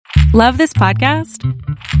Love this podcast?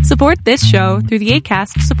 Support this show through the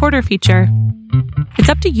Acast supporter feature. It's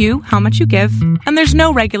up to you how much you give, and there's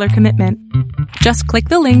no regular commitment. Just click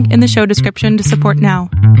the link in the show description to support now.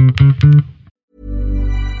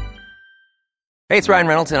 Hey, it's Ryan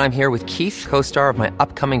Reynolds, and I'm here with Keith, co-star of my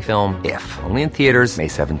upcoming film, If, only in theaters May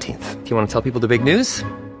 17th. Do you want to tell people the big news?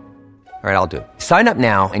 All right, I'll do it. Sign up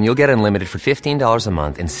now and you'll get unlimited for $15 a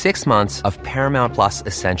month and 6 months of Paramount Plus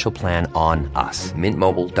Essential Plan on us.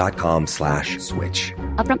 MintMobile.com/switch.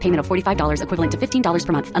 Upfront payment of $45 equivalent to $15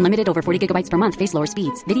 per month. Unlimited over 40 gigabytes per month. Face lower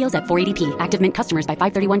speeds. Videos at 480p. Active Mint customers by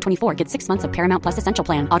 531.24 get 6 months of Paramount Plus Essential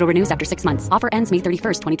Plan. Auto renews after 6 months. Offer ends May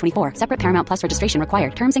 31st, 2024. Separate Paramount Plus registration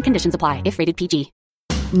required. Terms and conditions apply if rated PG.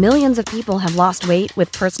 Millions of people have lost weight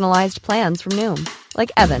with personalized plans from Noom. Like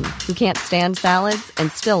Evan, who can't stand salads and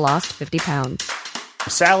still lost 50 pounds.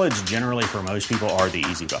 Salads generally for most people are the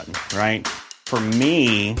easy button, right? For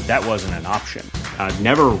me, that wasn't an option. I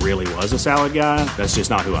never really was a salad guy. That's just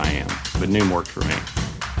not who I am. But Noom worked for me.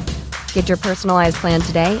 Get your personalized plan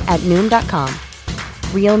today at Noom.com.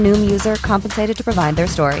 Real Noom user compensated to provide their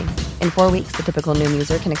story. In 4 weeks, the typical Noom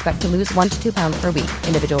user can expect to lose 1 to 2 pounds per week.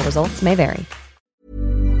 Individual results may vary.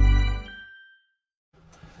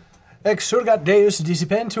 Exurgat Deus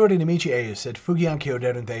dissipentur inimici eius, et fugiancio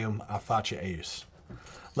derunt Deum a face eius.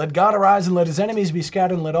 Let God arise and let his enemies be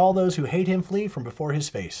scattered, and let all those who hate him flee from before his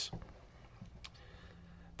face.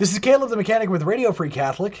 This is Caleb the Mechanic with Radio Free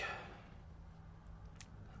Catholic.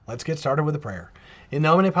 Let's get started with a prayer. In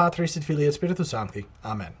nomine Patris et Filii et Spiritus Sancti.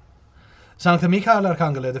 Amen. Sancta Michael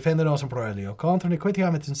Arcangelo, defende nos in proelio, contra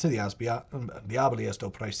nequitiam et insidias diaboli est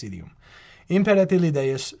oppresidium. Imperet illi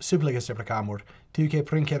Deus, supplices deprecamur, tuque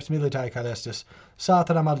princeps militae caelestis,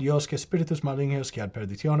 Satanam aliosque spiritus malignos quod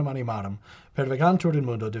perditionem animarum, pervegantur in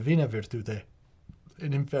mundo divina virtute,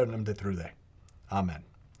 in infernum detrude. Amen.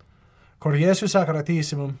 Cor Iesu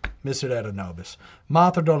sacratissimum, miserere nobis.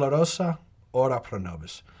 Mater dolorosa, ora pro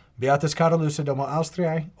nobis. Beatus Carolus et Domo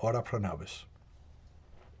Austriae, ora pro nobis.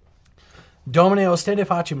 Domine ostende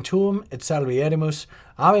facem tuum, et salvierimus,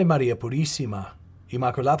 Ave Maria Purissima,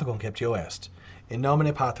 Immaculata Conceptio est, in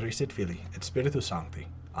nomine Patris et Filii et Spiritus Sancti.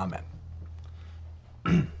 Amen.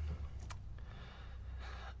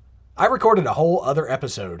 I recorded a whole other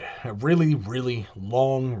episode, a really, really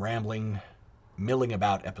long, rambling, milling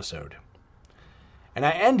about episode. And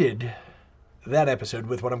I ended that episode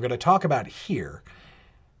with what I'm going to talk about here.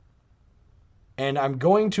 And I'm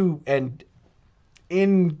going to, and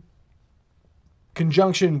in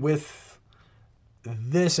conjunction with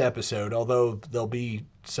this episode, although there'll be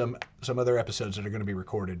some other episodes that are going to be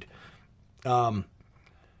recorded, or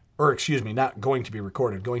excuse me, not going to be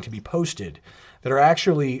recorded, going to be posted, that are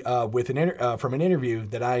actually from an interview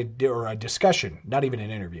that I did, or a discussion, not even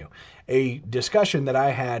an interview, a discussion that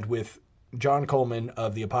I had with John Coleman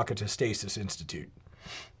of the Apocatastasis Institute.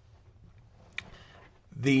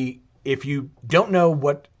 If you don't know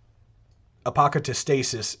what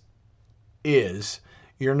apocatastasis is,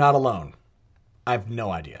 you're not alone. I have no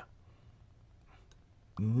idea.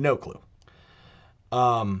 No clue.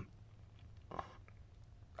 I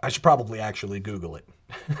should probably actually Google it.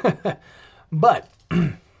 But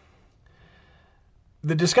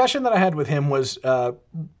the discussion that I had with him was and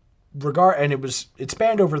it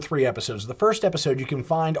spanned over 3 episodes. The first episode you can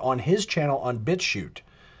find on his channel on BitChute.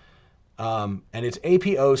 And it's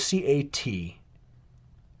APOCATASTASIS.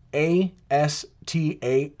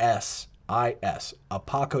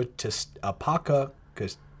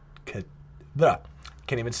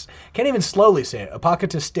 Can't even slowly say it.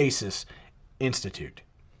 Apocatastasis Institute.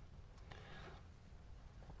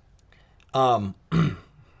 And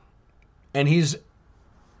he's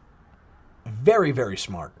very, very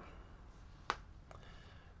smart.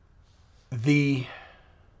 The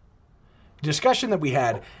discussion that we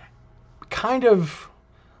had, kind of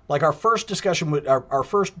like our first discussion with our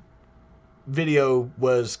first video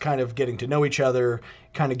was kind of getting to know each other,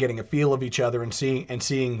 kind of getting a feel of each other, and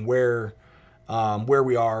seeing where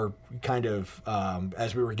we are kind of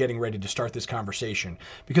as we were getting ready to start this conversation.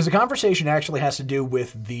 Because the conversation actually has to do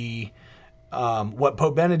with the what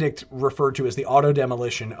Pope Benedict referred to as the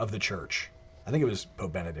auto-demolition of the church. I think it was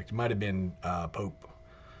Pope Benedict. It might have been Pope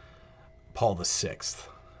Paul VI.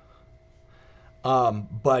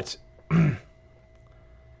 But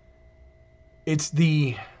it's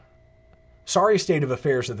the sorry state of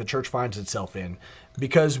affairs that the church finds itself in,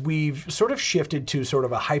 because we've sort of shifted to sort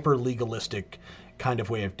of a hyper-legalistic kind of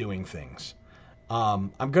way of doing things.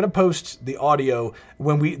 I'm going to post the audio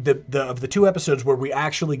when of the 2 episodes where we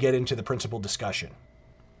actually get into the principal discussion.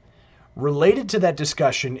 Related to that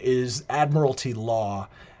discussion is admiralty law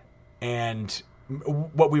and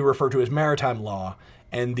what we refer to as maritime law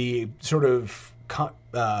and the sort of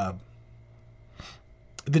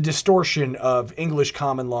the distortion of English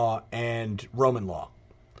common law and Roman law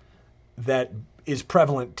that is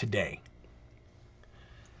prevalent today.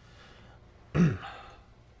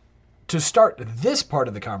 To start this part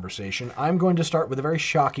of the conversation, I'm going to start with a very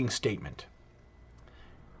shocking statement.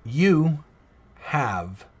 You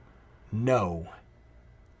have no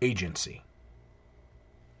agency.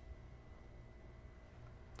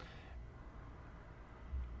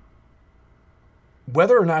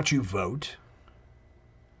 Whether or not you vote,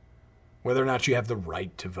 whether or not you have the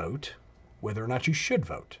right to vote, whether or not you should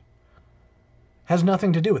vote, has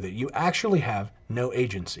nothing to do with it. You actually have no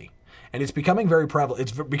agency. And it's becoming very prevalent.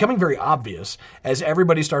 It's becoming very obvious as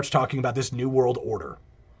everybody starts talking about this New World Order.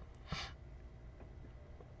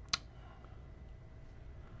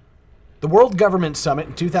 The World Government Summit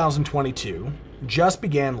in 2022 just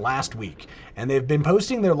began last week, and they've been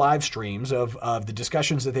posting their live streams of the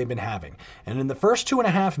discussions that they've been having. And in the first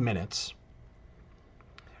 2.5 minutes,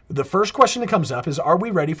 the first question that comes up is, are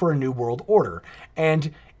we ready for a new world order?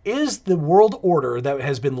 And is the world order that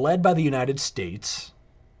has been led by the United States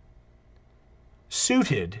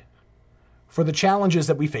suited for the challenges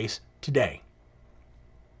that we face today?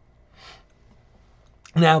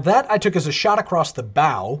 Now, that I took as a shot across the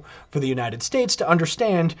bow for the United States to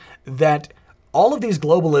understand that all of these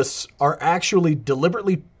globalists are actually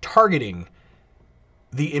deliberately targeting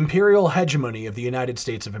the imperial hegemony of the United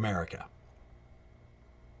States of America.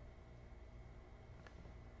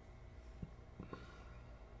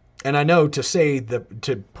 And I know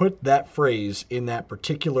to put that phrase in that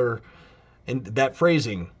particular, and that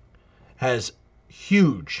phrasing has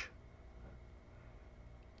huge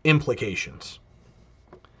implications.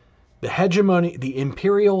 The hegemony, the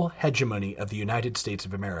imperial hegemony of the United States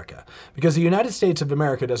of America. Because the United States of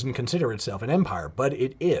America doesn't consider itself an empire, but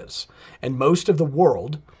it is. And most of the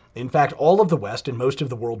world, in fact, all of the West and most of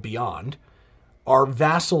the world beyond, are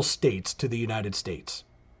vassal states to the United States.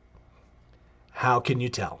 How can you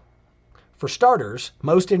tell? For starters,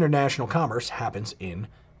 most international commerce happens in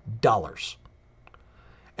dollars.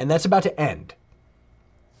 And that's about to end.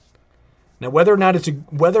 Now, whether or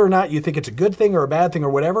not you think it's a good thing or a bad thing or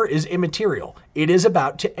whatever is immaterial. It is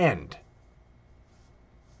about to end.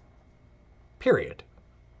 Period.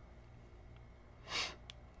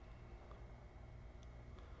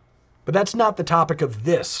 But that's not the topic of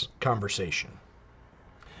this conversation.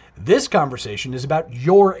 This conversation is about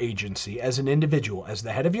your agency as an individual, as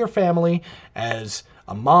the head of your family, as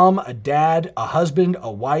a mom, a dad, a husband,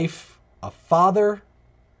 a wife, a father,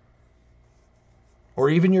 or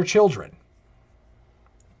even your children.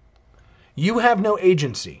 You have no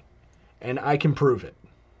agency, and I can prove it.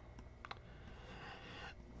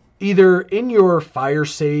 Either in your fire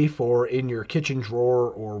safe or in your kitchen drawer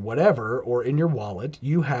or whatever, or in your wallet,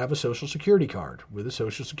 you have a Social Security card with a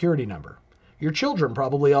Social Security number. Your children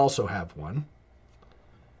probably also have one.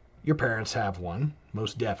 Your parents have one,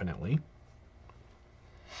 most definitely.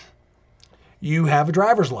 You have a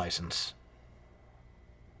driver's license.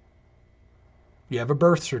 You have a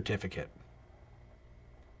birth certificate.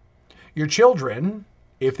 Your children,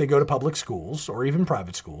 if they go to public schools or even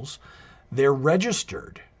private schools, they're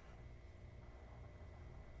registered.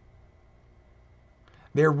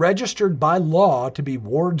 They're registered by law to be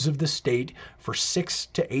wards of the state for 6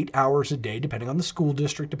 to 8 hours a day, depending on the school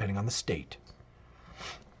district, depending on the state.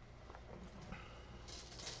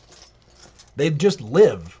 They just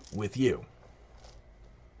live with you.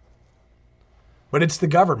 But it's the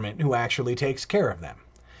government who actually takes care of them.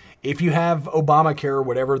 If you have Obamacare or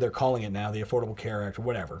whatever they're calling it now, the Affordable Care Act or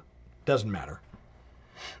whatever, doesn't matter.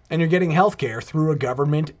 And you're getting health care through a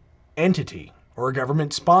government entity or a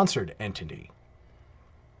government-sponsored entity.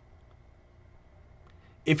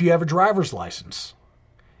 If you have a driver's license,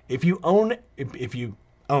 if you own, I'm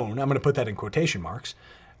going to put that in quotation marks,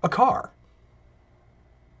 a car.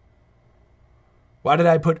 Why did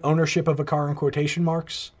I put ownership of a car in quotation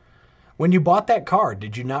marks? When you bought that car,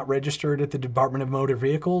 did you not register it at the Department of Motor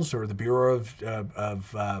Vehicles or the Bureau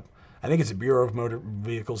of I think it's the Bureau of Motor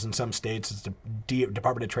Vehicles in some states, it's the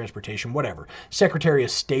Department of Transportation, whatever. Secretary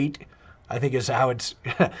of State, I think is how it's...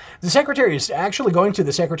 The Secretary is actually going to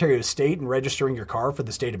the Secretary of State and registering your car for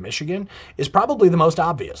the state of Michigan is probably the most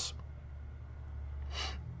obvious.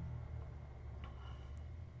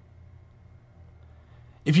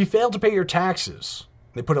 If you fail to pay your taxes,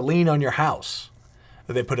 they put a lien on your house.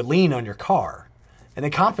 They put a lien on your car, and they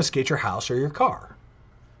confiscate your house or your car.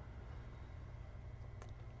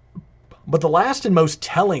 But the last and most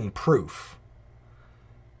telling proof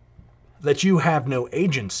that you have no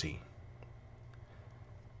agency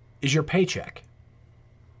is your paycheck.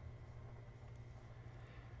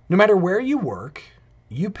 No matter where you work,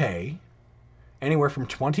 you pay anywhere from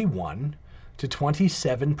 21 to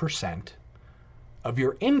 27% of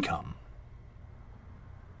your income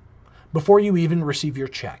before you even receive your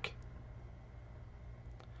check.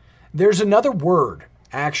 There's another word,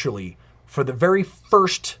 actually, for the very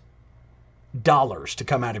first dollars to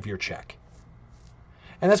come out of your check.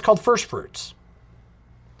 And that's called first fruits.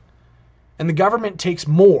 And the government takes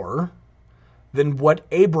more than what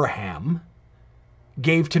Abraham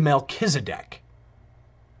gave to Melchizedek.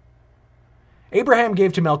 Abraham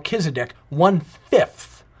gave to Melchizedek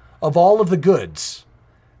 1/5 of all of the goods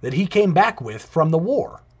that he came back with from the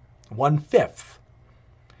war. 1/5.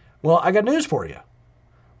 Well, I got news for you.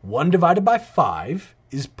 1 divided by 5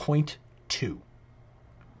 is 0.2.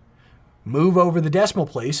 Move over the decimal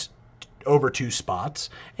place over 2 spots,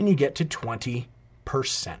 and you get to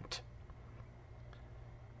 20%.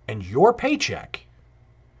 And your paycheck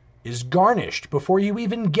is garnished before you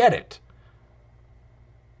even get it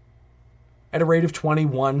at a rate of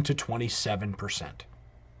 21 to 27%.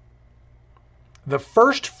 The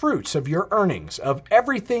first fruits of your earnings, of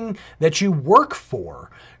everything that you work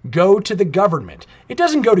for, go to the government. It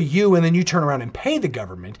doesn't go to you and then you turn around and pay the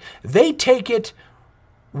government. They take it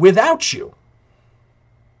without you.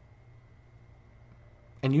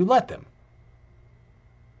 And you let them.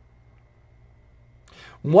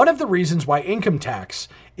 One of the reasons why income tax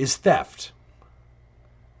is theft,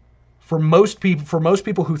 for most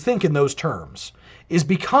people who think in those terms, is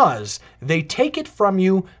because they take it from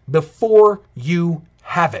you before you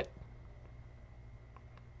have it.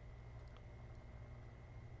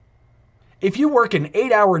 If you work an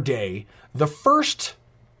 8-hour day, the first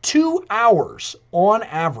 2 hours on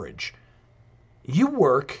average, you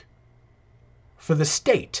work for the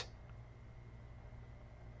state.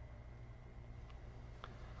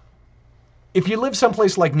 If you live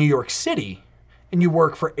someplace like New York City and you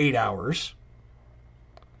work for 8 hours,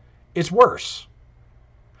 it's worse.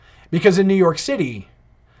 Because in New York City,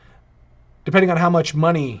 depending on how much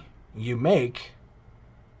money you make,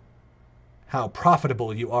 how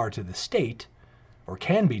profitable you are to the state, or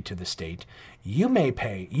can be to the state, you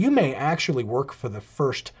may actually work for the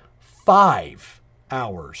first 5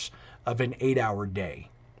 hours of an 8-hour day.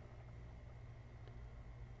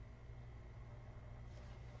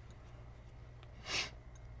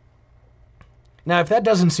 Now, if that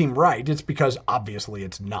doesn't seem right, it's because obviously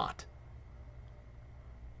it's not.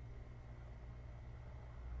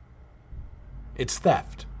 It's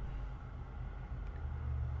theft.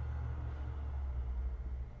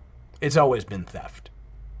 It's always been theft.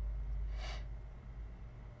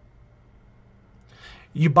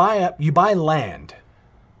 You buy land,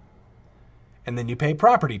 and then you pay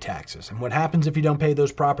property taxes. And what happens if you don't pay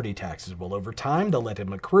those property taxes? Well, over time, they'll let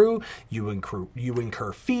them accrue. You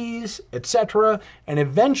incur fees, etc. And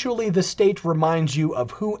eventually the state reminds you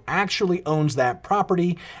of who actually owns that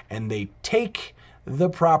property, and they take the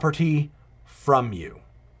property from you.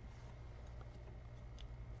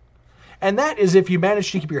 And that is if you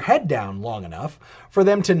manage to keep your head down long enough for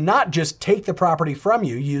them to not just take the property from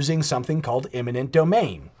you using something called eminent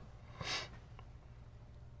domain.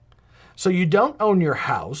 So you don't own your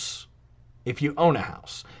house if you own a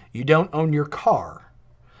house. You don't own your car.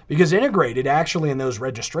 Because integrated actually in those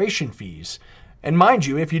registration fees, and mind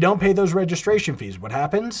you, if you don't pay those registration fees, what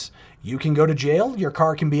happens? You can go to jail, your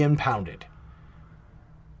car can be impounded.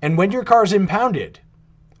 And when your car's impounded,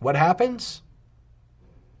 what happens?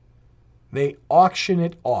 They auction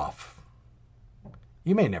it off.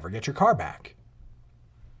 You may never get your car back.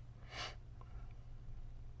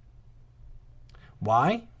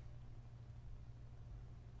 Why?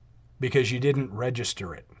 Because you didn't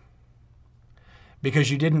register it. Because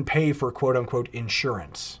you didn't pay for quote-unquote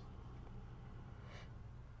insurance.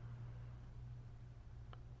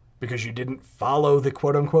 Because you didn't follow the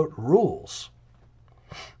quote-unquote rules.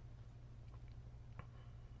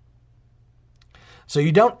 So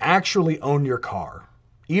you don't actually own your car.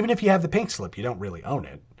 Even if you have the pink slip, you don't really own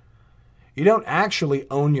it. You don't actually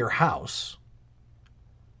own your house.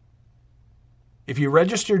 If you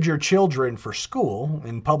registered your children for school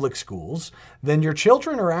in public schools, then your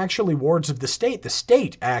children are actually wards of the state. The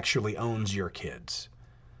state actually owns your kids.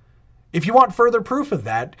 If you want further proof of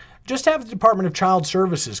that, just have the Department of Child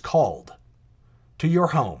Services called to your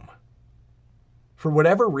home for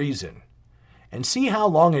whatever reason and see how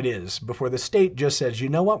long it is before the state just says, you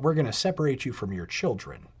know what, we're going to separate you from your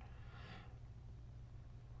children.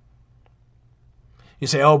 You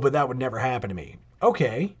say, oh, but that would never happen to me.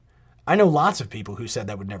 Okay. I know lots of people who said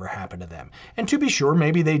that would never happen to them. And to be sure,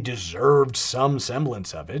 maybe they deserved some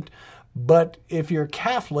semblance of it. But if you're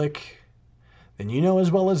Catholic, then you know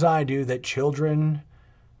as well as I do that children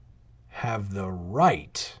have the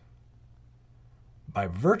right, by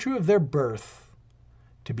virtue of their birth,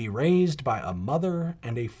 to be raised by a mother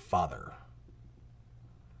and a father.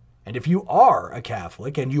 And if you are a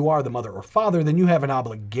Catholic and you are the mother or father, then you have an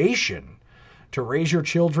obligation to raise your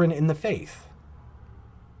children in the faith.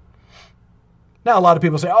 Now, a lot of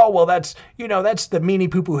people say, oh, well, that's the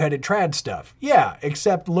meanie poo-poo headed trad stuff. Yeah,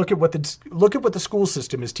 except look at what the school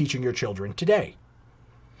system is teaching your children today.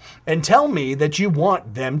 And tell me that you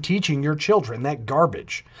want them teaching your children that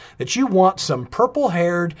garbage. That you want some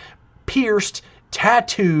purple-haired, pierced,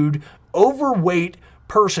 tattooed, overweight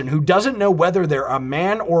person who doesn't know whether they're a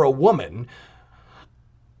man or a woman,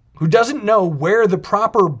 who doesn't know where the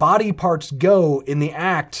proper body parts go in the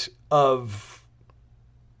act of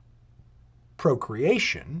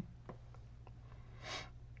procreation.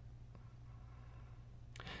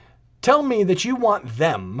 Tell me that you want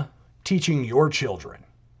them teaching your children.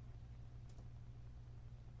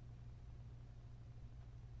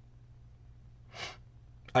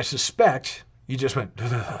 I suspect you just went,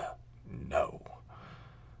 no.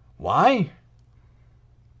 Why?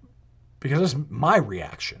 Because that's my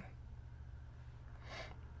reaction.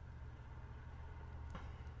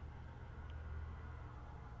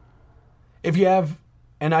 If you have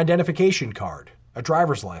an identification card, a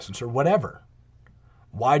driver's license, or whatever,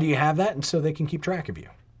 why do you have that? And so they can keep track of you.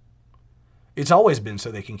 It's always been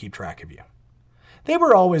so they can keep track of you. They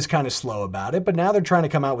were always kind of slow about it, but now they're trying to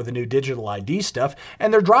come out with the new digital ID stuff,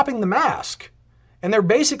 and they're dropping the mask. And they're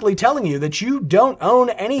basically telling you that you don't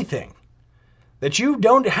own anything, that you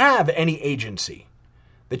don't have any agency,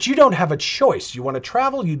 that you don't have a choice. You want to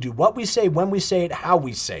travel, you do what we say, when we say it, how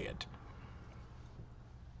we say it.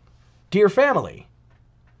 Dear family,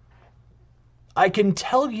 I can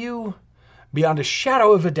tell you beyond a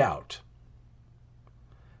shadow of a doubt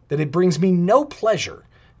that it brings me no pleasure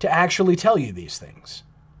to actually tell you these things.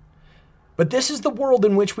 But this is the world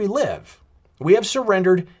in which we live. We have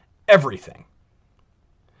surrendered everything.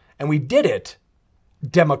 And we did it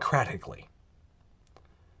democratically.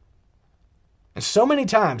 And so many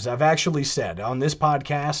times I've actually said on this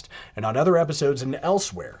podcast and on other episodes and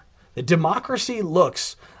elsewhere that democracy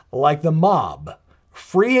looks like the mob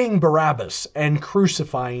freeing Barabbas and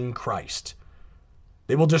crucifying Christ.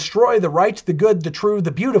 They will destroy the right, the good, the true,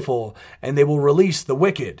 the beautiful, and they will release the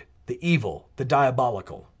wicked, the evil, the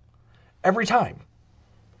diabolical. Every time.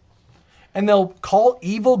 And they'll call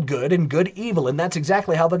evil good and good evil, and that's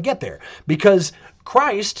exactly how they'll get there. Because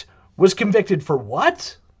Christ was convicted for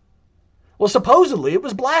what? Well, supposedly it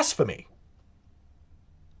was blasphemy.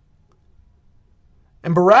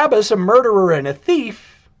 And Barabbas, a murderer and a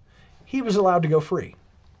thief, he was allowed to go free.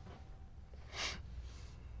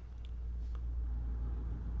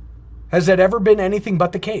 Has that ever been anything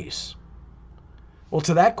but the case? Well,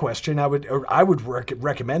 to that question, I would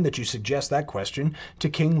recommend that you suggest that question to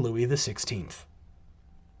King Louis XVI.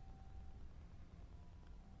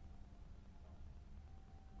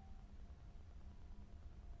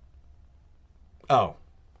 Oh,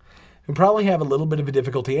 he'll probably have a little bit of a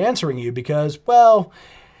difficulty answering you because, well,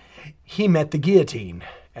 he met the guillotine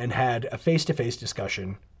and had a face-to-face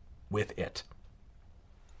discussion with it.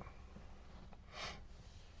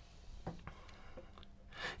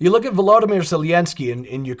 You look at Volodymyr Zelensky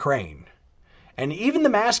in Ukraine, and even the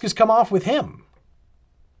mask has come off with him.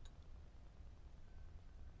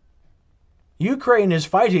 Ukraine is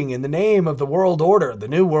fighting in the name of the world order, the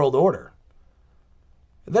new world order.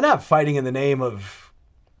 They're not fighting in the name of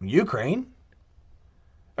Ukraine.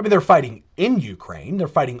 I mean, they're fighting in Ukraine. They're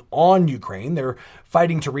fighting on Ukraine. They're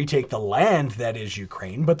fighting to retake the land that is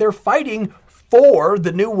Ukraine, but they're fighting for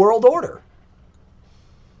the new world order.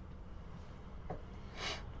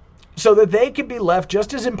 So that they can be left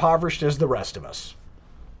just as impoverished as the rest of us.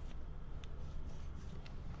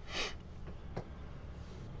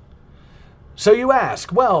 So you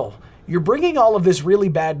ask, well, you're bringing all of this really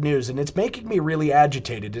bad news and it's making me really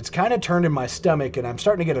agitated. It's kind of turning my stomach and I'm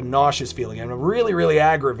starting to get a nauseous feeling and I'm really, really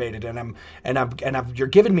aggravated and you're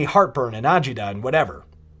giving me heartburn and agita and whatever.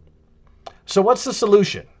 So what's the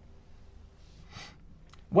solution?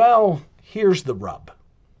 Well, here's the rub.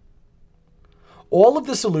 All of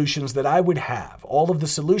the solutions that I would have, all of the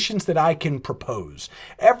solutions that I can propose,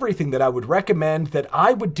 everything that I would recommend that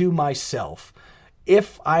I would do myself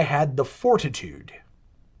if I had the fortitude,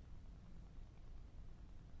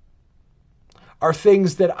 are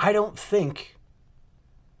things that I don't think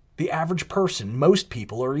the average person, most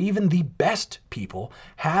people, or even the best people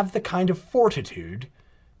have the kind of fortitude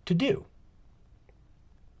to do.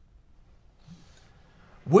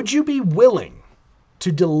 Would you be willing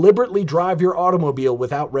to deliberately drive your automobile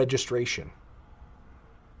without registration?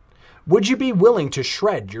 Would you be willing to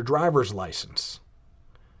shred your driver's license,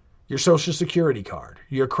 your Social Security card,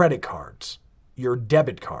 your credit cards, your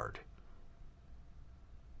debit card?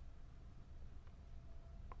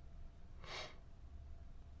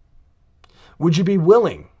 Would you be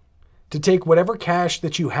willing to take whatever cash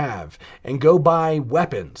that you have and go buy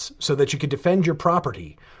weapons so that you could defend your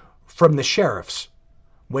property from the sheriffs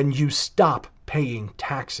when you stop paying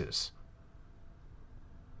taxes?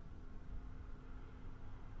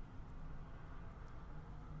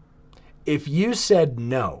 If you said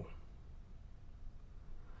no,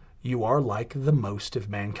 you are like the most of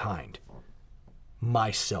mankind,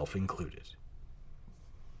 myself included.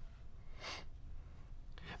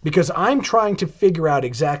 Because I'm trying to figure out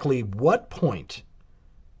exactly what point,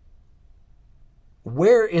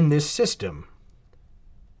 where in this system,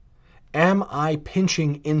 am I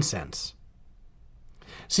pinching incense?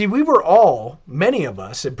 See, we were all, many of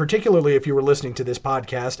us, and particularly if you were listening to this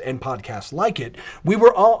podcast and podcasts like it, we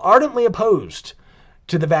were all ardently opposed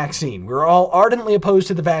to the vaccine. We were all ardently opposed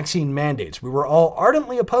to the vaccine mandates. We were all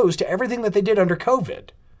ardently opposed to everything that they did under COVID.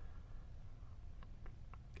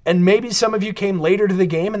 And maybe some of you came later to the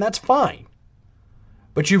game, and that's fine.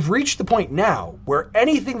 But you've reached the point now where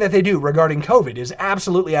anything that they do regarding COVID is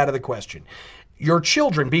absolutely out of the question. Your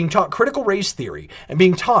children being taught critical race theory and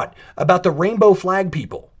being taught about the rainbow flag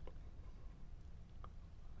people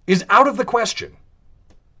is out of the question.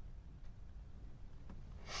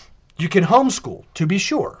 You can homeschool, to be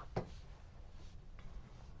sure.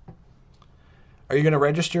 Are you going to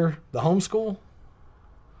register the homeschool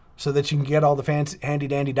so that you can get all the fancy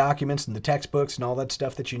handy-dandy documents and the textbooks and all that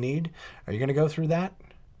stuff that you need? Are you going to go through that?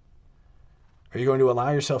 Are you going to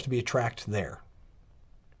allow yourself to be tracked there?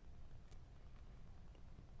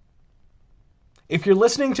 If you're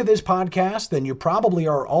listening to this podcast, then you probably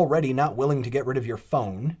are already not willing to get rid of your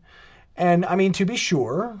phone. And I mean, to be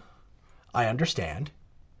sure, I understand.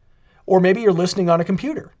 Or maybe you're listening on a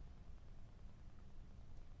computer.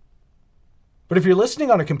 But if you're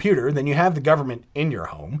listening on a computer, then you have the government in your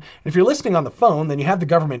home. And if you're listening on the phone, then you have the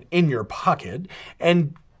government in your pocket.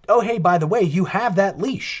 And, oh, hey, by the way, you have that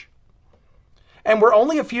leash. And we're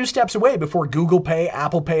only a few steps away before Google Pay,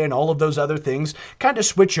 Apple Pay, and all of those other things kind of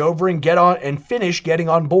switch over and get on and finish getting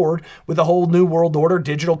on board with a whole new world order,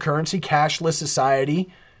 digital currency, cashless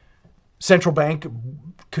society, central bank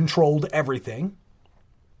controlled everything.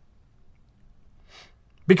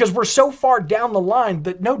 Because we're so far down the line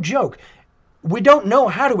that, no joke, we don't know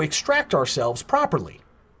how to extract ourselves properly.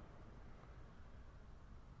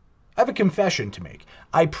 I have a confession to make.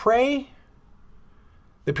 I pray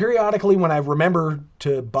that periodically when I remember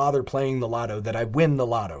to bother playing the lotto, that I win the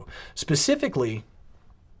lotto. Specifically,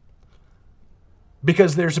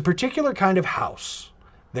 because there's a particular kind of house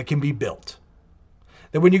that can be built.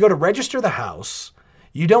 That when you go to register the house,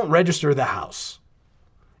 you don't register the house.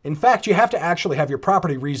 In fact, you have to actually have your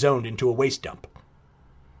property rezoned into a waste dump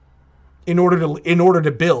in order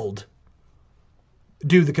to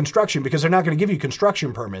do the construction, because they're not going to give you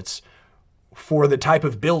construction permits for the type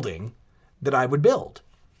of building that I would build.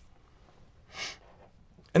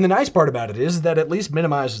 And the nice part about it is that at least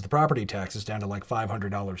minimizes the property taxes down to like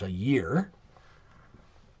 $500 a year.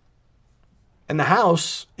 And the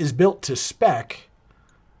house is built to spec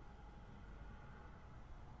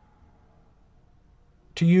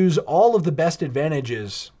to use all of the best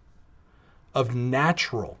advantages of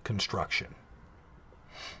natural construction.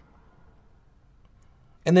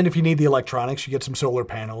 And then if you need the electronics, you get some solar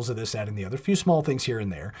panels of this, that, and the other. A few small things here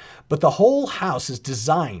and there. But the whole house is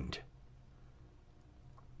designed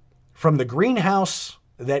from the greenhouse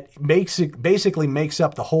that basically makes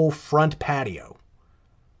up the whole front patio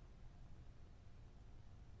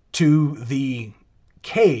to the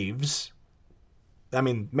caves, I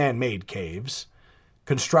mean man-made caves,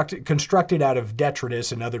 constructed out of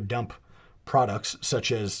detritus and other dump products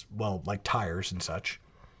such as, well, like tires and such,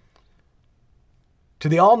 to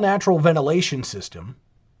the all-natural ventilation system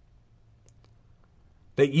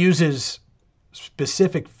that uses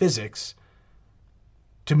specific physics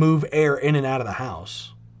to move air in and out of the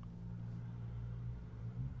house.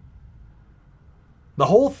 The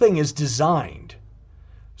whole thing is designed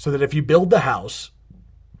so that if you build the house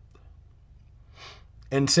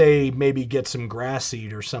and say maybe get some grass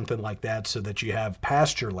seed or something like that so that you have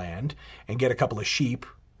pasture land and get a couple of sheep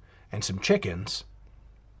and some chickens,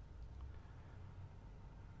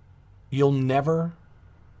 you'll never,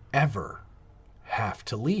 ever have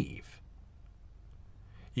to leave.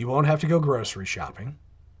 You won't have to go grocery shopping.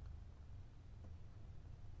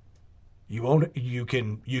 You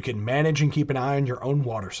can manage and keep an eye on your own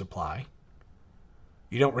water supply.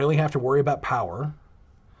 You don't really have to worry about power.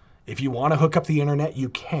 If you want to hook up the internet, you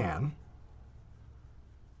can.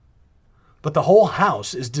 But the whole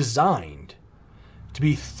house is designed to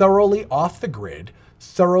be thoroughly off the grid,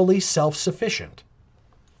 thoroughly self-sufficient.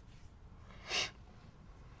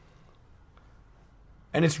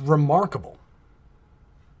 And it's remarkable.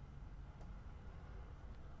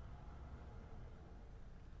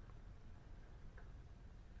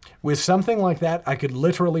 With something like that, I could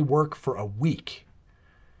literally work for a week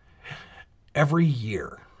every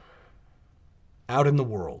year out in the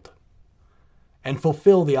world and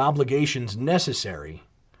fulfill the obligations necessary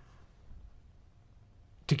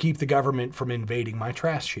to keep the government from invading my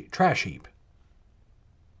trash heap.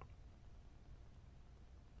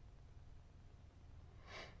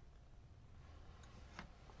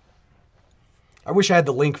 I wish I had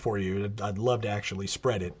the link for you. I'd love to actually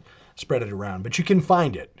spread it around, but you can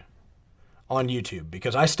find it on YouTube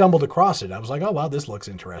because I stumbled across it. I was like, oh, wow, this looks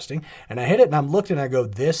interesting. And I hit it and I'm looked and I go,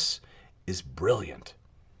 this is brilliant.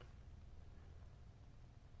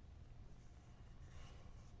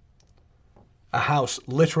 A house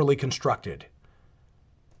literally constructed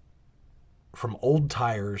from old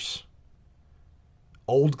tires,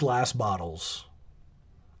 old glass bottles,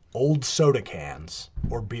 old soda cans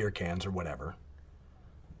or beer cans or whatever,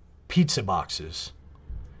 pizza boxes,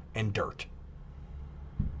 and dirt.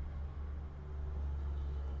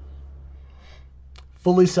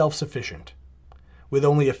 Fully self-sufficient, with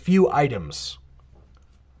only a few items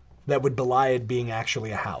that would belie it being actually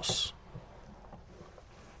a house.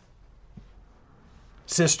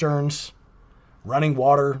 Cisterns, running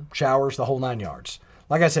water, showers, the whole 9 yards.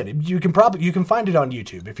 Like I said, you can find it on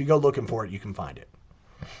YouTube. If you go looking for it, you can find it.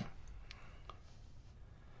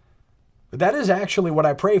 But that is actually what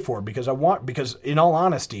I pray for because in all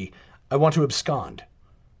honesty, I want to abscond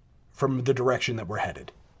from the direction that we're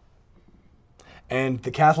headed. And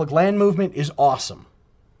the Catholic land movement is awesome.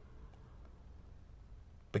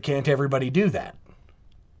 But can't everybody do that?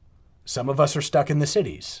 Some of us are stuck in the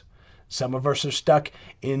cities. Some of us are stuck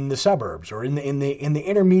in the suburbs or in the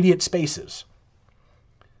intermediate spaces.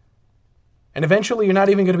 And eventually you're not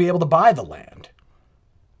even going to be able to buy the land.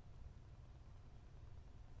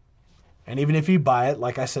 And even if you buy it,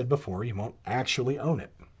 like I said before, you won't actually own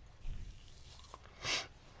it.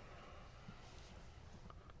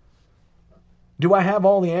 Do I have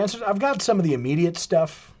all the answers? I've got some of the immediate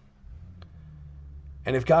stuff.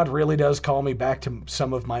 And if God really does call me back to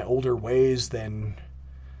some of my older ways, then,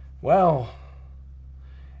 well,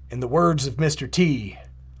 in the words of Mr. T,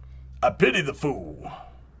 I pity the fool.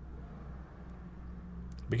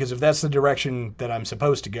 Because if that's the direction that I'm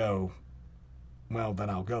supposed to go, well, then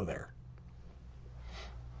I'll go there.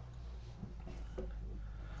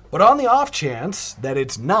 But on the off chance that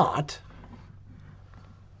it's not,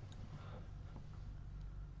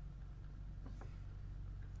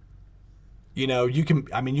 you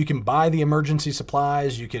can buy the emergency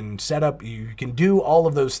supplies, you can set up, you can do all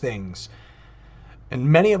of those things. And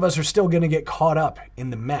many of us are still going to get caught up in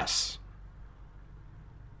the mess.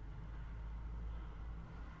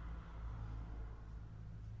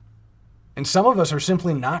 And some of us are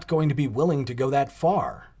simply not going to be willing to go that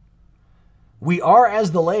far. We are,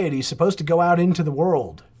 as the laity, supposed to go out into the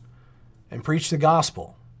world and preach the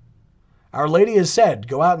gospel. Our Lady has said,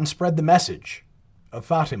 go out and spread the message of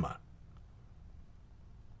Fatima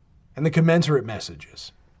and the commensurate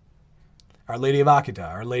messages. Our Lady of Akita,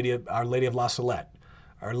 Our Lady of La Salette,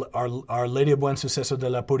 Our Lady of Buen Suceso de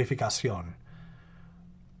la Purificación.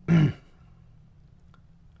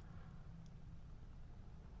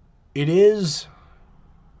 It is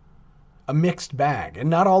a mixed bag, and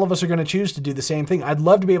not all of us are going to choose to do the same thing. I'd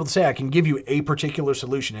love to be able to say I can give you a particular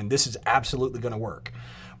solution, and this is absolutely going to work.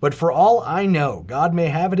 But for all I know, God may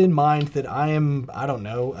have it in mind that I am,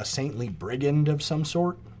 a saintly brigand of some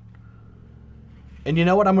sort. And you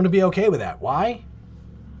know what? I'm going to be okay with that. Why?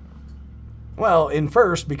 Well,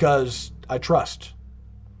 first, because I trust.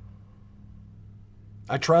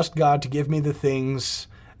 I trust God to give me the things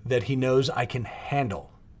that He knows I can handle.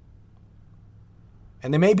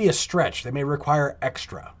 And they may be a stretch. They may require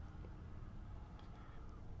extra.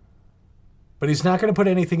 But He's not going to put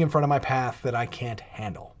anything in front of my path that I can't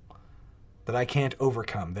handle, that I can't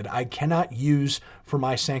overcome, that I cannot use for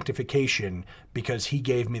my sanctification because He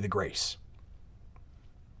gave me the grace.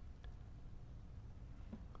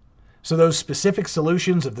 So those specific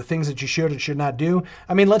solutions of the things that you should and should not do,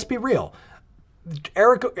 let's be real.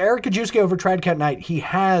 Eric Kajewski over Trident Night, he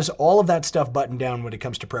has all of that stuff buttoned down when it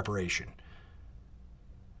comes to preparation.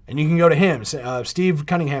 And you can go to him, Steve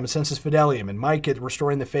Cunningham at Sensus Fidelium, and Mike at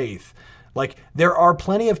Restoring the Faith. There are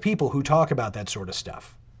plenty of people who talk about that sort of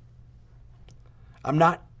stuff. I'm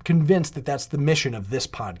not convinced that that's the mission of this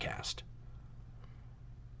podcast.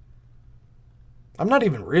 I'm not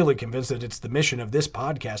even really convinced that it's the mission of this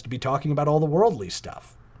podcast to be talking about all the worldly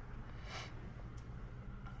stuff.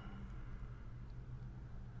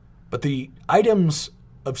 But the items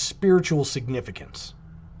of spiritual significance,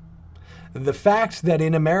 the fact that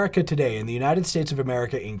in America today, in the United States of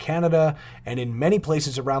America, in Canada, and in many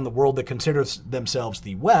places around the world that consider themselves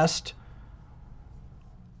the West,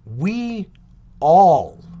 we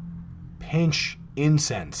all pinch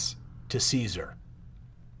incense to Caesar.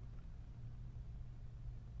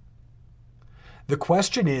 The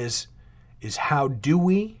question is how do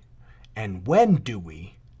we and when do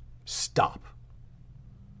we stop?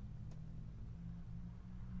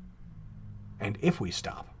 And if we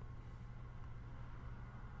stop.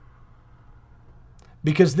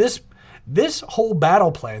 Because this whole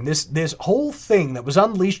battle plan, this whole thing that was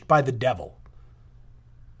unleashed by the devil,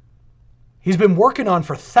 he's been working on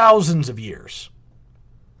for thousands of years.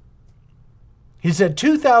 He's had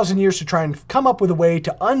 2,000 years to try and come up with a way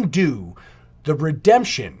to undo the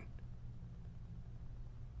redemption,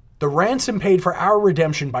 the ransom paid for our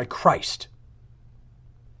redemption by Christ.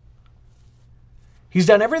 He's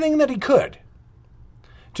done everything that he could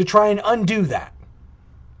to try and undo that.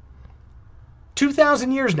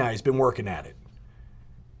 2,000 years now he's been working at it.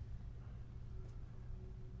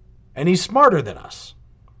 And he's smarter than us.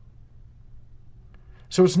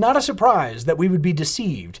 So it's not a surprise that we would be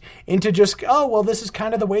deceived into just, oh, well, this is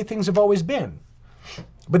kind of the way things have always been.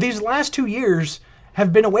 But these last 2 years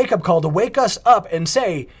have been a wake-up call to wake us up and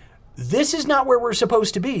say, this is not where we're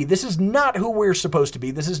supposed to be. This is not who we're supposed to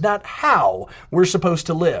be. This is not how we're supposed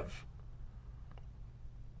to live.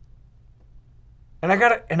 And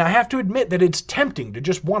I have to admit that it's tempting to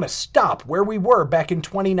just want to stop where we were back in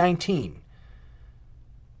 2019.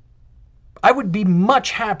 I would be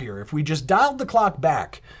much happier if we just dialed the clock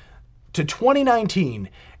back to 2019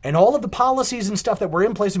 and all of the policies and stuff that were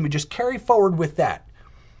in place and we just carry forward with that.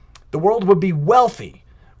 The world would be wealthy.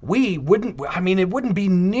 It wouldn't be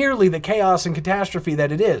nearly the chaos and catastrophe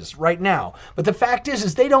that it is right now. But the fact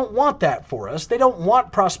is they don't want that for us. They don't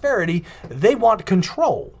want prosperity. They want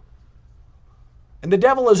control. And the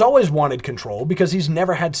devil has always wanted control because he's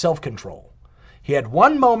never had self-control. He had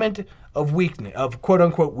one moment of weakness, of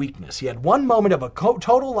quote-unquote weakness. He had one moment of a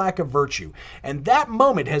total lack of virtue. And that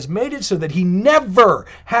moment has made it so that he never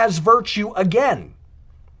has virtue again.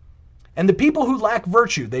 And the people who lack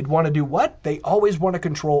virtue, they'd want to do what? They always want to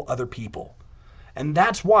control other people. And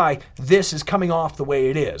that's why this is coming off the way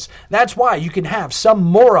it is. That's why you can have some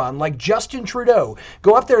moron like Justin Trudeau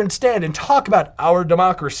go up there and stand and talk about our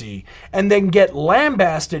democracy and then get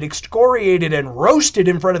lambasted, excoriated, and roasted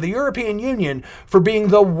in front of the European Union for being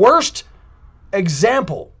the worst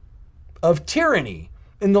example of tyranny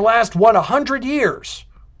in the last 100 years.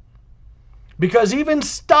 Because even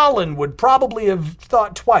Stalin would probably have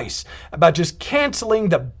thought twice about just canceling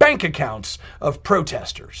the bank accounts of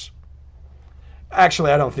protesters.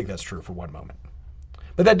 Actually, I don't think that's true for one moment.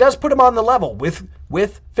 But that does put him on the level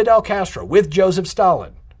with Fidel Castro, with Joseph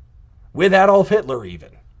Stalin, with Adolf Hitler even.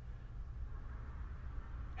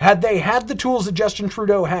 Had they had the tools that Justin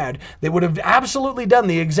Trudeau had, they would have absolutely done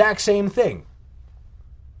the exact same thing.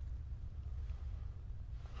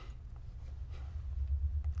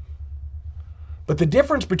 But the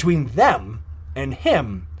difference between them and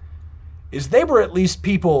him is they were at least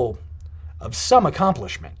people of some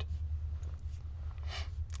accomplishment.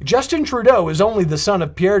 Justin Trudeau is only the son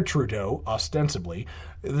of Pierre Trudeau, ostensibly.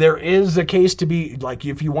 There is a case to be, like,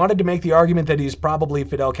 if you wanted to make the argument that he's probably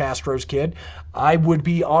Fidel Castro's kid, I would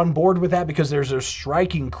be on board with that because there's a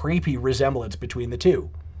striking, creepy resemblance between the two.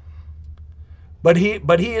 But he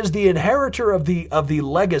is the inheritor of the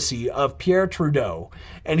legacy of Pierre Trudeau,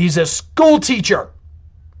 and he's a school teacher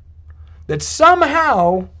that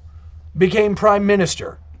somehow became prime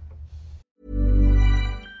minister.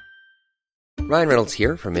 Ryan Reynolds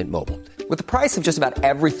here from Mint Mobile. With the price of just about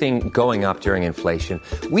everything going up during inflation,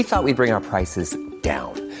 we thought we'd bring our prices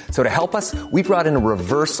down. So to help us, we brought in a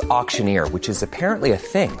reverse auctioneer, which is apparently a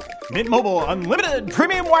thing. Mint Mobile Unlimited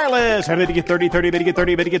Premium Wireless. How to get 30, 30, bit to get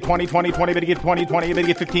 30, bit to get 20, 20, 20, bit to get 20, 20, bit to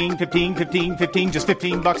get 15, 15, 15, 15, just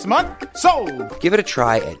 $15 a month? Sold! Give it a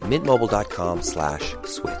try at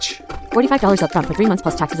mintmobile.com/switch. $45 up front for 3 months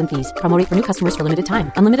plus taxes and fees. Promo rate for new customers for limited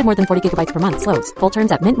time. Unlimited more than 40 gigabytes per month. Slows full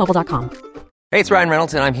terms at mintmobile.com. Hey, it's Ryan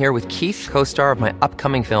Reynolds, and I'm here with Keith, co-star of my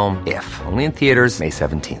upcoming film, If, only in theaters May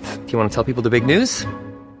 17th. Do you want to tell people the big news?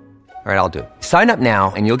 All right, I'll do it. Sign up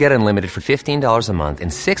now and you'll get unlimited for $15 a month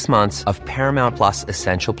and 6 months of Paramount Plus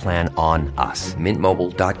Essential Plan on us.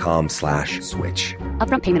 MintMobile.com/switch.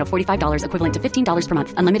 Upfront payment of $45 equivalent to $15 per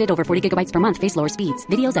month. Unlimited over 40 gigabytes per month. Face lower speeds.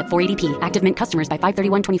 Videos at 480p. Active Mint customers by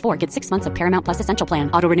 531.24 get 6 months of Paramount Plus Essential Plan.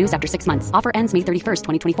 Auto renews after 6 months. Offer ends May 31st,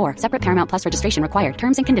 2024. Separate Paramount Plus registration required.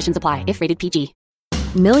 Terms and conditions apply if rated PG.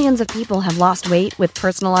 Millions of people have lost weight with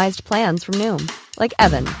personalized plans from Noom. Like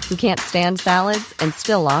Evan, who can't stand salads and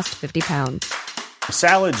still lost 50 pounds.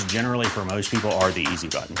 Salads generally for most people are the easy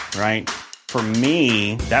button, right? For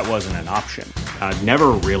me, that wasn't an option. I never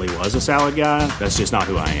really was a salad guy. That's just not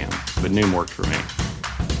who I am. But Noom worked for me.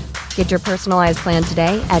 Get your personalized plan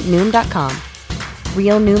today at Noom.com.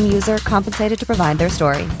 Real Noom user compensated to provide their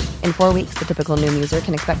story. In 4 weeks, the typical Noom user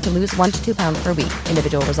can expect to lose 1 to 2 pounds per week.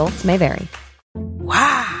 Individual results may vary.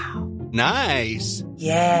 Wow. Nice.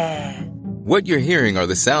 Yeah. What you're hearing are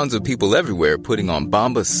the sounds of people everywhere putting on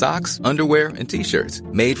Bombas socks, underwear, and T-shirts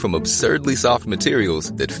made from absurdly soft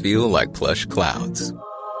materials that feel like plush clouds.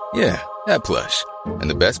 Yeah, that plush. And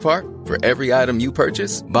the best part? For every item you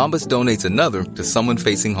purchase, Bombas donates another to someone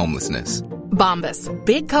facing homelessness. Bombas.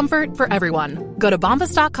 Big comfort for everyone. Go to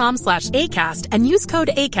bombas.com/ACAST and use code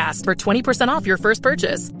ACAST for 20% off your first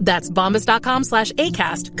purchase. That's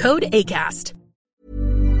bombas.com/ACAST. Code ACAST.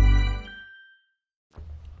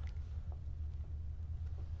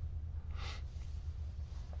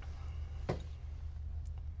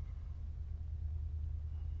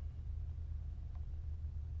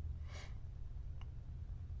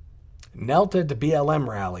 Knelt at the BLM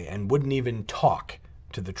rally and wouldn't even talk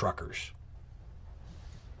to the truckers.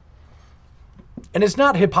 And it's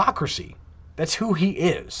not hypocrisy. That's who he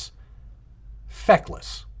is.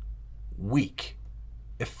 Feckless, weak,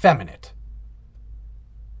 effeminate.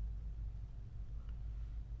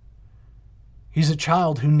 He's a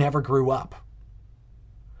child who never grew up,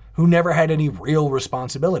 who never had any real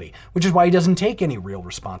responsibility, which is why he doesn't take any real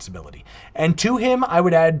responsibility. And to him, I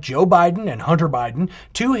would add Joe Biden and Hunter Biden.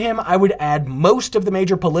 To him, I would add most of the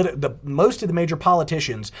major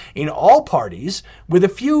politicians in all parties, with a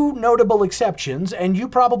few notable exceptions, and you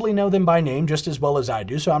probably know them by name just as well as I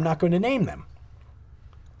do, so I'm not going to name them.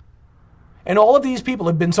 And all of these people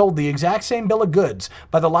have been sold the exact same bill of goods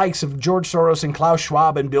by the likes of George Soros and Klaus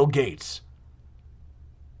Schwab and Bill Gates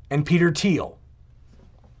and Peter Thiel.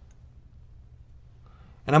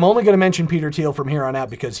 And I'm only going to mention Peter Thiel from here on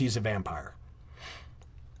out because he's a vampire.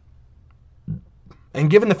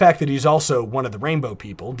 And given the fact that he's also one of the rainbow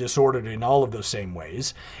people, disordered in all of those same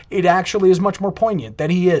ways, it actually is much more poignant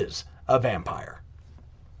that he is a vampire.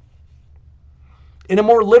 In a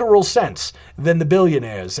more literal sense than the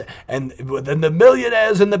billionaires and than the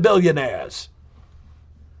millionaires and the billionaires.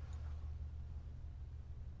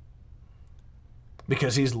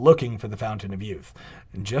 Because he's looking for the fountain of youth,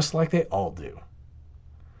 just like they all do.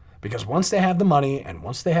 Because once they have the money, and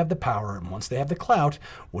once they have the power, and once they have the clout,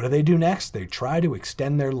 what do next? They try to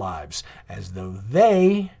extend their lives as though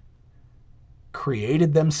they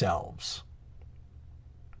created themselves.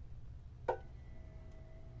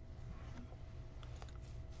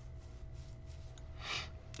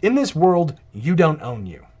 In this world, you don't own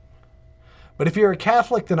you. But if you're a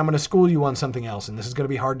Catholic, then I'm going to school you on something else, and this is going to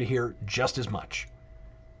be hard to hear just as much.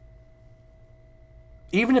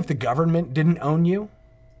 Even if the government didn't own you,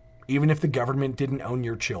 even if the government didn't own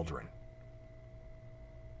your children,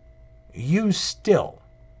 you still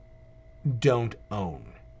don't own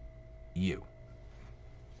you.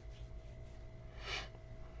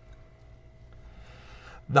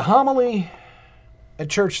 The homily at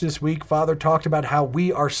church this week, Father talked about how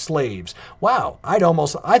we are slaves. Wow, I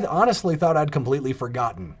honestly thought I'd completely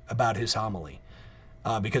forgotten about his homily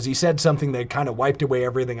because he said something that kind of wiped away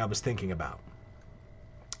everything I was thinking about.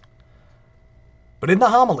 But in the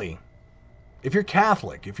homily, if you're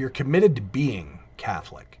Catholic, if you're committed to being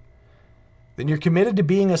Catholic, then you're committed to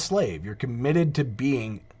being a slave. You're committed to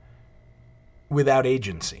being without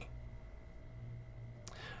agency.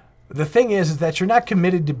 The thing is that you're not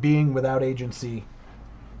committed to being without agency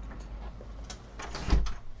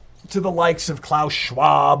to the likes of Klaus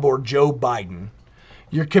Schwab or Joe Biden.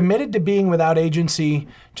 You're committed to being without agency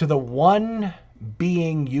to the one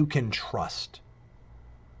being you can trust,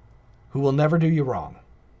 who will never do you wrong.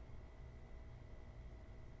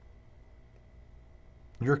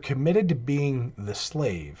 You're committed to being the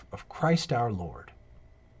slave of Christ our Lord.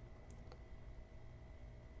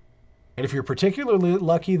 And if you're particularly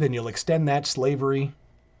lucky, then you'll extend that slavery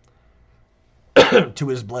to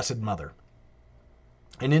his blessed mother.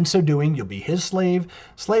 And in so doing, you'll be his slave,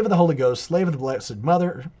 slave of the Holy Ghost, slave of the Blessed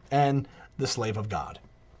Mother, and the slave of God.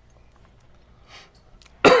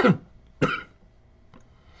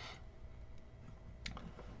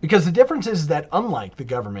 Because the difference is that unlike the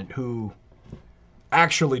government, who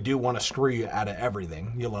actually do want to screw you out of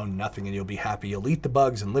everything, you'll own nothing and you'll be happy, you'll eat the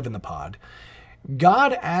bugs and live in the pod,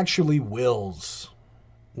 God actually wills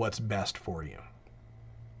what's best for you.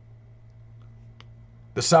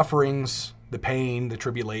 The sufferings, the pain, the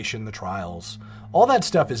tribulation, the trials, all that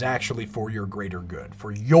stuff is actually for your greater good,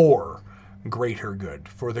 for your greater good,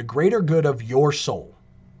 for the greater good of your soul,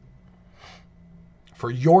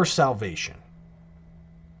 for your salvation.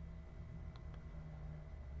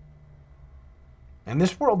 And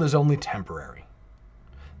this world is only temporary.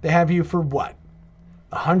 They have you for what?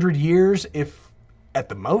 100 years, if at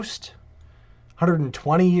the most?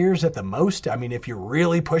 120 years at the most? I mean, if you're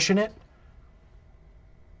really pushing it?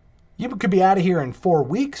 You could be out of here in 4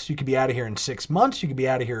 weeks. You could be out of here in 6 months. You could be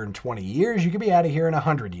out of here in 20 years. You could be out of here in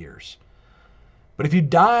 100 years. But if you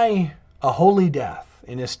die a holy death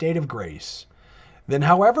in a state of grace, then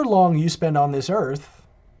however long you spend on this earth,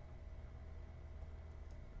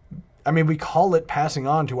 I mean, we call it passing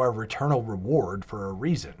on to our eternal reward for a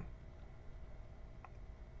reason.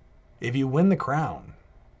 If you win the crown,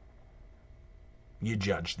 you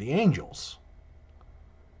judge the angels.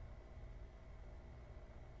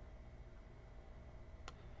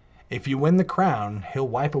 If you win the crown, he'll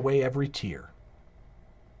wipe away every tear.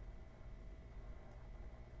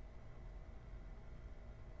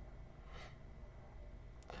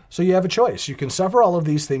 So you have a choice. You can suffer all of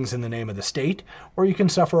these things in the name of the state, or you can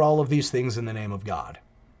suffer all of these things in the name of God.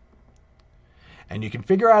 And you can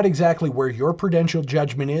figure out exactly where your prudential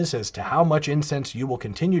judgment is as to how much incense you will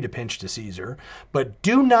continue to pinch to Caesar, but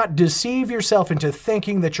do not deceive yourself into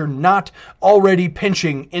thinking that you're not already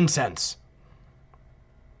pinching incense.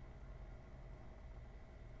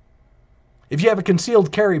 If you have a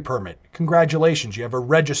concealed carry permit, congratulations, you have a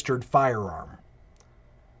registered firearm.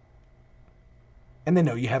 And they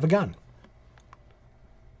know you have a gun.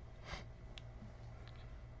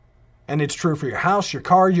 And it's true for your house, your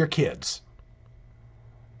car, your kids.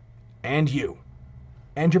 And you.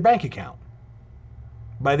 And your bank account.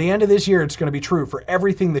 By the end of this year, it's going to be true for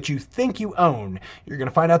everything that you think you own. You're going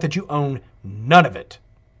to find out that you own none of it.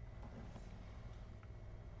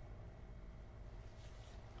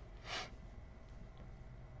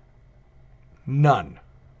 None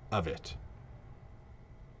of it.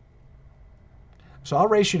 So I'll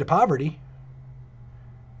race you to poverty,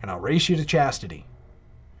 and I'll race you to chastity,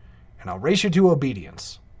 and I'll race you to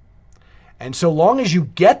obedience. And so long as you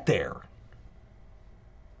get there,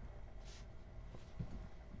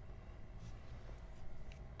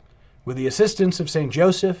 with the assistance of St.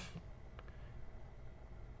 Joseph,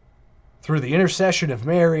 through the intercession of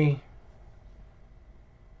Mary,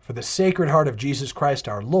 for the Sacred Heart of Jesus Christ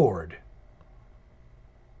our Lord,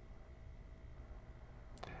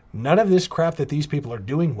 none of this crap that these people are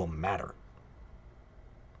doing will matter.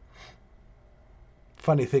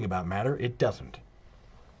 Funny thing about matter, it doesn't.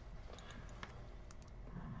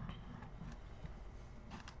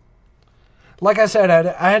 Like I said,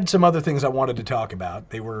 I had some other things I wanted to talk about.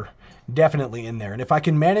 They were definitely in there. And if I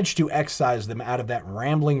can manage to excise them out of that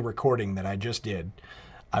rambling recording that I just did,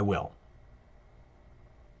 I will.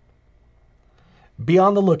 Be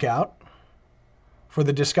on the lookout for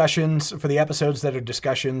the discussions, for the episodes that are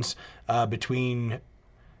discussions between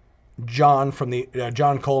John from the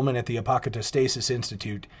John Coleman at the Apocatastasis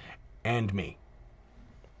Institute and me.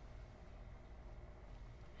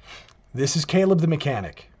 This is Caleb the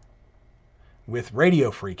Mechanic with Radio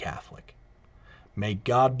Free Catholic. May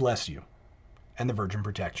God bless you and the Virgin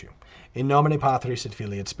protect you. In nomine Patris et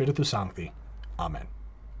Filii et Spiritus Sancti. Amen.